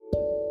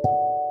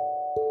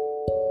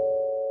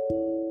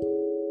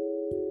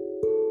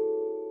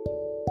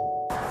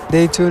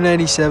Day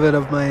 297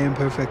 of my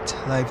imperfect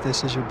life.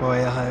 This is your boy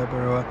Ahaya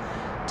Barua.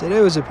 Today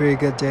was a pretty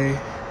good day.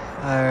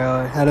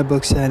 I had a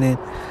book signing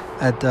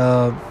at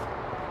the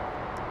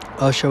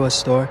Oshawa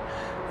store.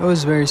 It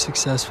was very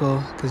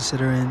successful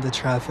considering the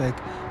traffic.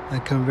 My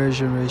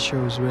conversion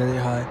ratio was really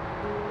high.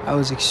 I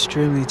was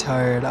extremely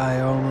tired.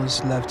 I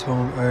almost left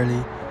home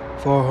early,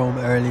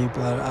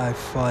 but I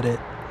fought it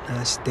and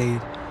I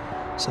stayed.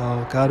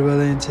 So God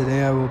willing,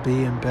 today I will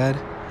be in bed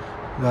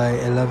by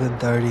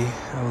 11:30.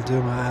 I will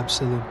do my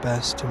absolute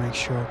best to make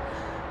sure.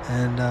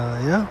 And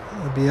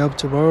I'll be up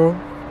tomorrow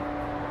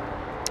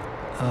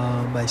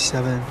by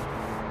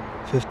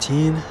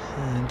 7:15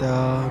 and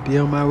be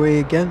on my way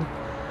again.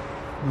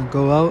 I'm going to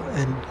go out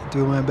and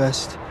do my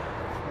best.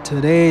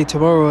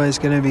 Tomorrow is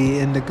going to be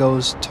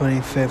Indigo's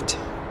 25th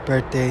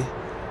birthday,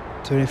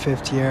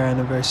 25th year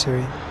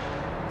anniversary.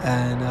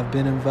 And I've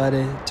been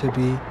invited to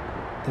be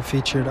the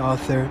featured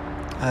author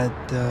at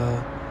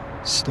the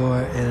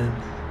store in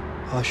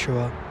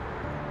Oshawa.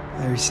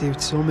 I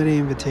received so many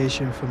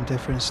invitations from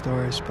different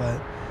stores,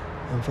 but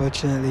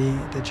unfortunately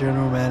the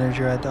general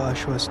manager at the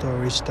Oshawa store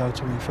reached out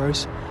to me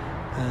first,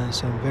 and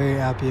so I'm very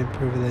happy and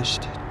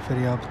privileged for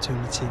the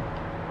opportunity.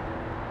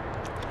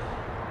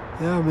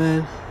 Yeah,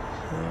 man,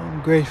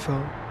 I'm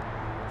grateful.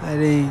 I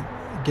didn't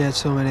get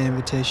so many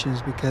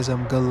invitations because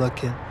I'm good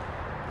looking.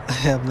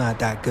 I'm not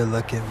that good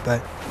looking,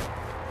 but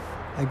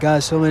I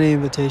got so many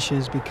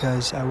invitations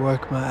because I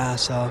work my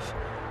ass off.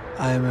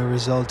 I am a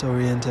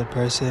result-oriented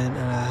person,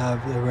 and I have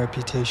a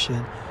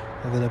reputation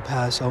over the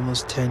past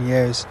almost 10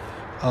 years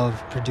of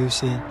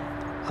producing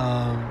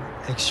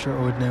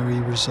extraordinary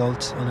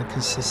results on a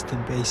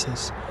consistent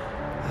basis.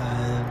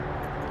 And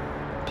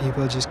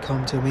people just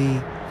come to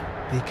me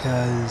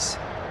because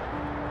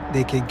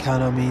they can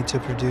count on me to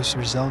produce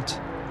results.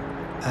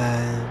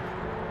 And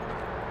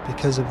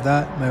because of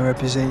that, my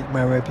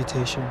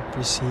reputation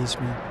precedes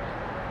me.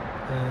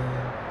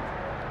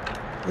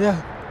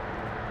 Yeah.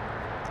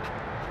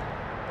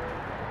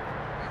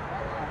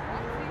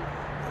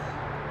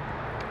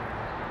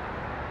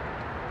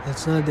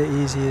 It's not the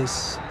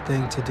easiest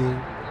thing to do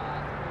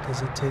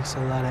because it takes a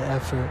lot of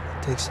effort,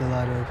 it takes a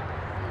lot of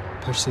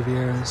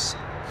perseverance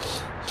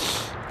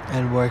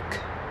and work,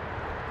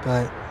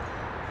 but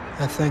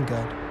I thank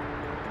God.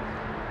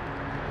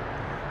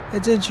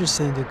 It's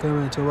interesting to come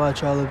and to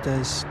watch all of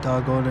these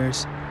dog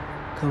owners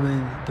come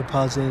and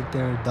deposit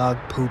their dog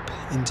poop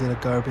into the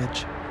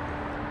garbage.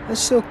 That's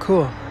so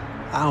cool.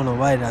 I don't know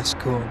why that's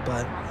cool,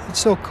 but it's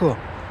so cool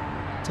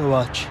to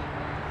watch.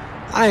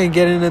 I ain't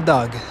getting a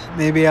dog.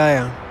 Maybe I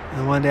am.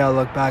 And one day I'll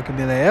look back and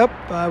be like, yep,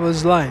 I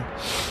was lying.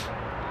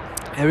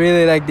 I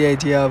really like the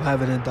idea of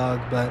having a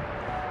dog, but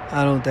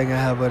I don't think I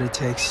have what it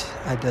takes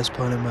at this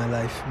point in my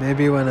life.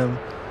 Maybe when I'm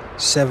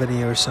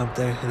 70 or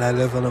something and I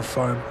live on a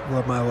farm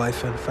with my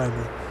wife and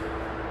family.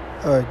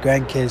 Or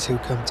grandkids who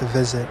come to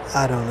visit.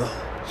 I don't know.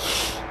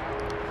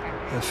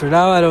 But for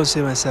now, I don't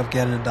see myself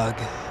getting a dog.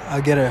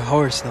 I'll get a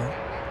horse though.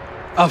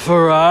 A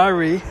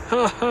Ferrari.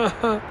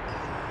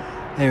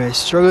 Anyway,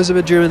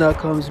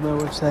 strugglesofadreamer.com is my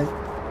website.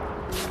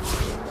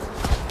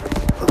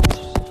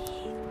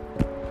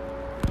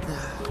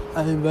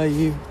 I invite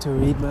you to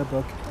read my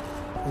book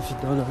if you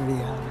don't already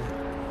have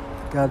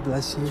it. God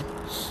bless you,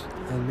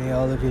 and may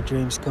all of your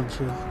dreams come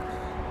true.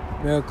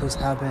 Miracles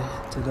happen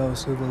to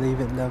those who believe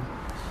in them.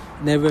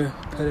 Never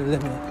put a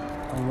limit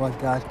on what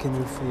God can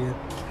do for you.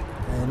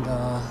 And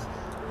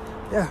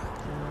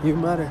you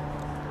matter.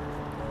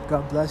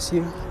 God bless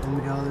you, and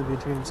may all of your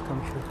dreams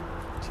come true.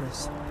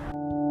 Cheers.